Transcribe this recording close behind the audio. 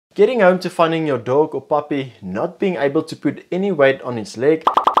Getting home to finding your dog or puppy not being able to put any weight on its leg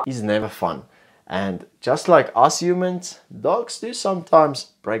is never fun. And just like us humans, dogs do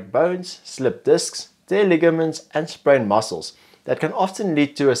sometimes break bones, slip discs, tear ligaments and sprain muscles that can often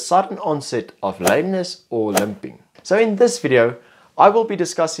lead to a sudden onset of lameness or limping. So in this video, I will be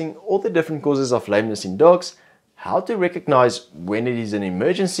discussing all the different causes of lameness in dogs, how to recognize when it is an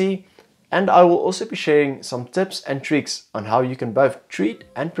emergency, and I will also be sharing some tips and tricks on how you can both treat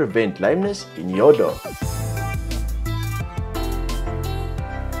and prevent lameness in your dog.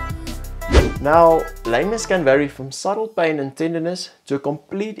 Now, lameness can vary from subtle pain and tenderness to a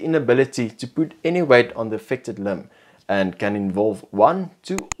complete inability to put any weight on the affected limb, and can involve one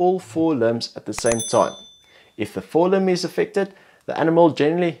to all four limbs at the same time. If the forelimb is affected, the animal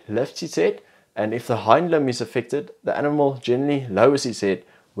generally lifts its head, and if the hind limb is affected, the animal generally lowers its head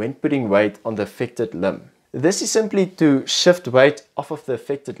when putting weight on the affected limb. This is simply to shift weight off of the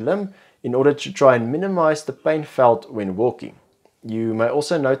affected limb in order to try and minimize the pain felt when walking. You may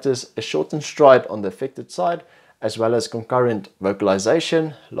also notice a shortened stride on the affected side, as well as concurrent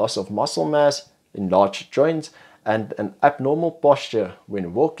vocalization, loss of muscle mass, enlarged joints, and an abnormal posture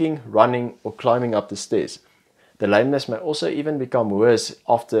when walking, running, or climbing up the stairs. The lameness may also even become worse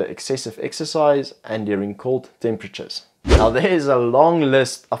after excessive exercise and during cold temperatures. Now, there is a long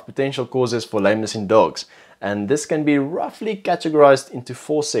list of potential causes for lameness in dogs, and this can be roughly categorized into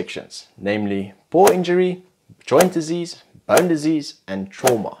four sections, namely paw injury, joint disease, bone disease, and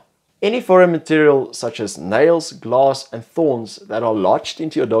trauma. Any foreign material such as nails, glass, and thorns that are lodged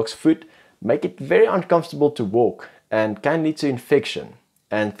into your dog's foot make it very uncomfortable to walk and can lead to infection.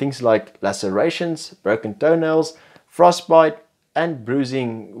 And things like lacerations, broken toenails, frostbite, and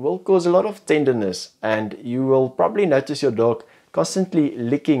bruising will cause a lot of tenderness, and you will probably notice your dog constantly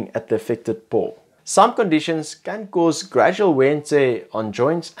licking at the affected paw. Some conditions can cause gradual wear and tear on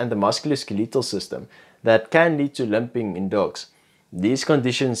joints and the musculoskeletal system that can lead to limping in dogs. These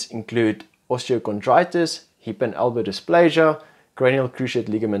conditions include osteochondritis, hip and elbow dysplasia, cranial cruciate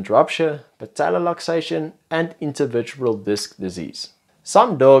ligament rupture, patellar luxation, and intervertebral disc disease.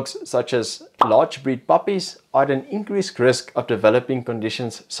 Some dogs, such as large breed puppies, are at an increased risk of developing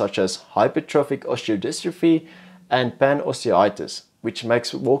conditions such as hypertrophic osteodystrophy and panosteoitis, which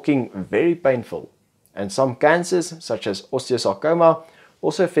makes walking very painful. And some cancers, such as osteosarcoma,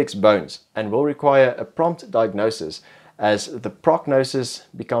 also affects bones and will require a prompt diagnosis, as the prognosis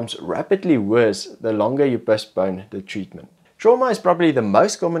becomes rapidly worse the longer you postpone the treatment. Trauma is probably the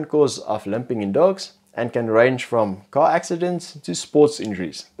most common cause of limping in dogs, and can range from car accidents to sports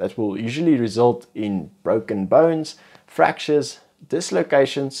injuries that will usually result in broken bones, fractures,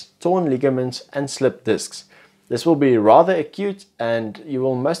 dislocations, torn ligaments, and slipped discs. This will be rather acute, and you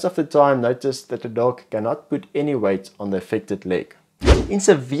will most of the time notice that the dog cannot put any weight on the affected leg. In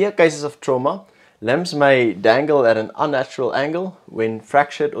severe cases of trauma, limbs may dangle at an unnatural angle when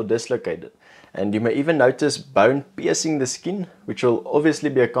fractured or dislocated. And you may even notice bone piercing the skin, which will obviously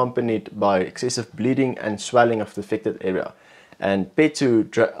be accompanied by excessive bleeding and swelling of the affected area. And pets who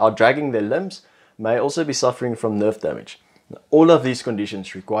are dragging their limbs may also be suffering from nerve damage. All of these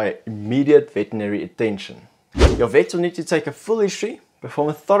conditions require immediate veterinary attention. Your vet will need to take a full history, perform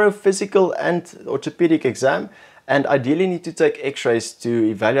a thorough physical and orthopedic exam, and ideally need to take x-rays to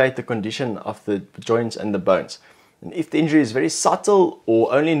evaluate the condition of the joints and the bones. And if the injury is very subtle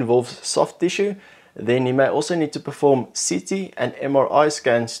or only involves soft tissue, then you may also need to perform CT and MRI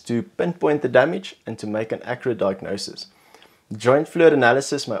scans to pinpoint the damage and to make an accurate diagnosis. Joint fluid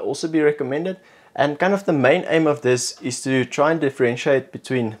analysis may also be recommended, and kind of the main aim of this is to try and differentiate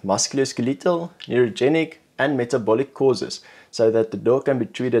between musculoskeletal, neurogenic, and metabolic causes so that the dog can be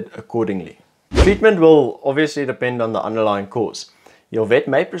treated accordingly. Treatment will obviously depend on the underlying cause. Your vet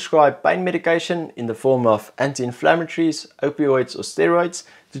may prescribe pain medication in the form of anti-inflammatories, opioids or steroids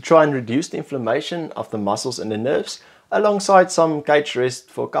to try and reduce the inflammation of the muscles and the nerves, alongside some cage rest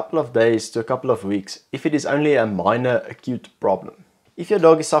for a couple of days to a couple of weeks if it is only a minor acute problem. If your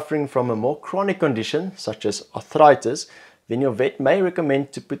dog is suffering from a more chronic condition such as arthritis, then your vet may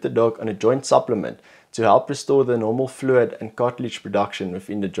recommend to put the dog on a joint supplement to help restore the normal fluid and cartilage production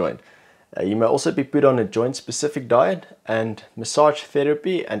within the joint. You may also be put on a joint-specific diet, and massage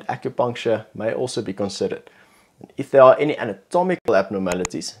therapy and acupuncture may also be considered. If there are any anatomical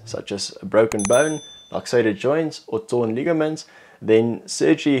abnormalities, such as a broken bone, luxated joints, or torn ligaments, then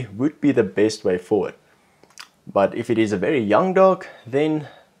surgery would be the best way forward. But if it is a very young dog, then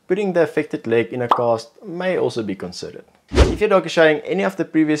putting the affected leg in a cast may also be considered. If your dog is showing any of the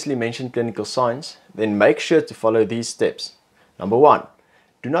previously mentioned clinical signs, then make sure to follow these steps. Number 1.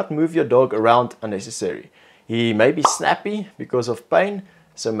 Do not move your dog around unnecessarily. He may be snappy because of pain,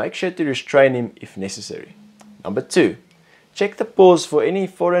 so make sure to restrain him if necessary. Number 2. Check the paws for any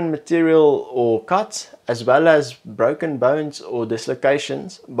foreign material or cuts, as well as broken bones or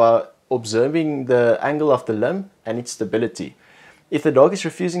dislocations, by observing the angle of the limb and its stability. If the dog is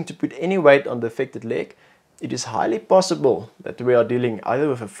refusing to put any weight on the affected leg, it is highly possible that we are dealing either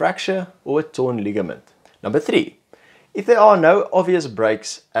with a fracture or a torn ligament. Number 3. If there are no obvious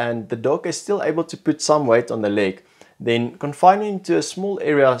breaks and the dog is still able to put some weight on the leg, then confine him to a small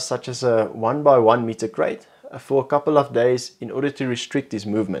area such as a 1 by 1 meter crate for a couple of days in order to restrict his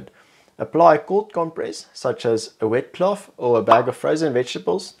movement. Apply a cold compress such as a wet cloth or a bag of frozen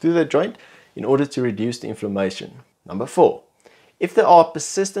vegetables to the joint in order to reduce the inflammation. Number 4. If there are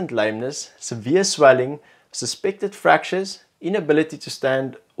persistent lameness, severe swelling, suspected fractures, inability to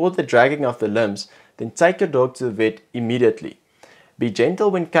stand, or the dragging of the limbs, then take your dog to the vet immediately. Be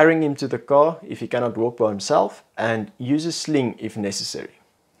gentle when carrying him to the car if he cannot walk by himself, and use a sling if necessary.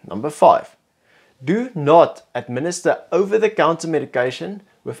 Number 5. Do not administer over-the-counter medication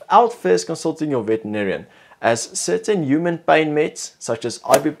without first consulting your veterinarian, as certain human pain meds such as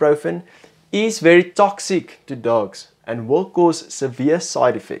ibuprofen is very toxic to dogs and will cause severe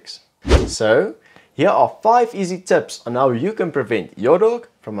side effects. So, here are 5 easy tips on how you can prevent your dog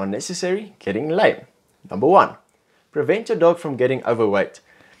from unnecessarily getting lame. Number 1. Prevent your dog from getting overweight.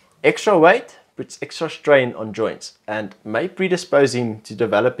 Extra weight puts extra strain on joints and may predispose him to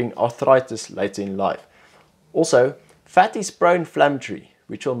developing arthritis later in life. Also, fat is pro-inflammatory,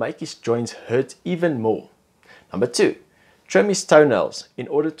 which will make his joints hurt even more. Number 2. Trim his toenails in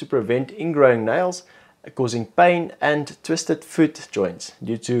order to prevent ingrowing nails causing pain and twisted foot joints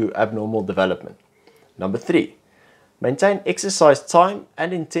due to abnormal development. Number 3. Maintain exercise time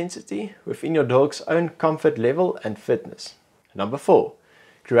and intensity within your dog's own comfort level and fitness. Number 4.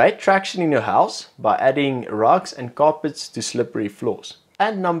 Create traction in your house by adding rugs and carpets to slippery floors.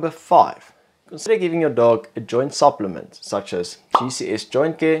 And number 5. Consider giving your dog a joint supplement such as GCS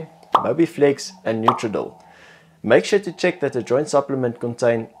Joint Care, Mobiflex and Nutridol. Make sure to check that the joint supplement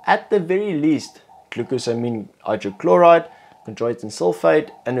contain at the very least glucosamine hydrochloride, chondroitin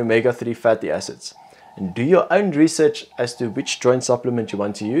sulfate and omega-3 fatty acids. And do your own research as to which joint supplement you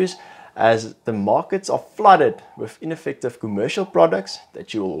want to use, as the markets are flooded with ineffective commercial products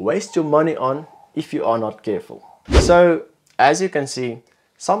that you will waste your money on if you are not careful. So, as you can see,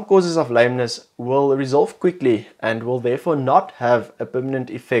 some causes of lameness will resolve quickly and will therefore not have a permanent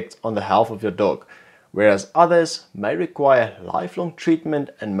effect on the health of your dog, whereas others may require lifelong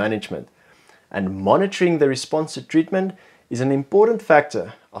treatment and management. And monitoring the response to treatment is an important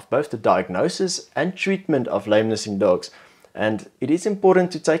factor of both the diagnosis and treatment of lameness in dogs, and it is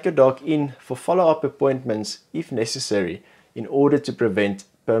important to take your dog in for follow-up appointments if necessary in order to prevent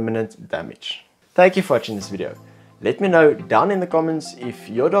permanent damage. Thank you for watching this video. Let me know down in the comments if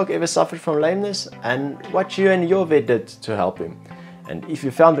your dog ever suffered from lameness and what you and your vet did to help him. And if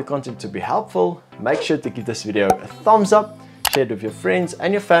you found the content to be helpful, make sure to give this video a thumbs up, share it with your friends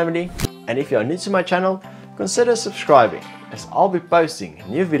and your family, and if you are new to my channel, consider subscribing, as I'll be posting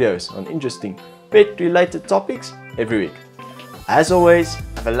new videos on interesting pet-related topics every week. As always,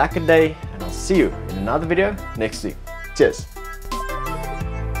 have a lucky day, and I'll see you in another video next week. Cheers!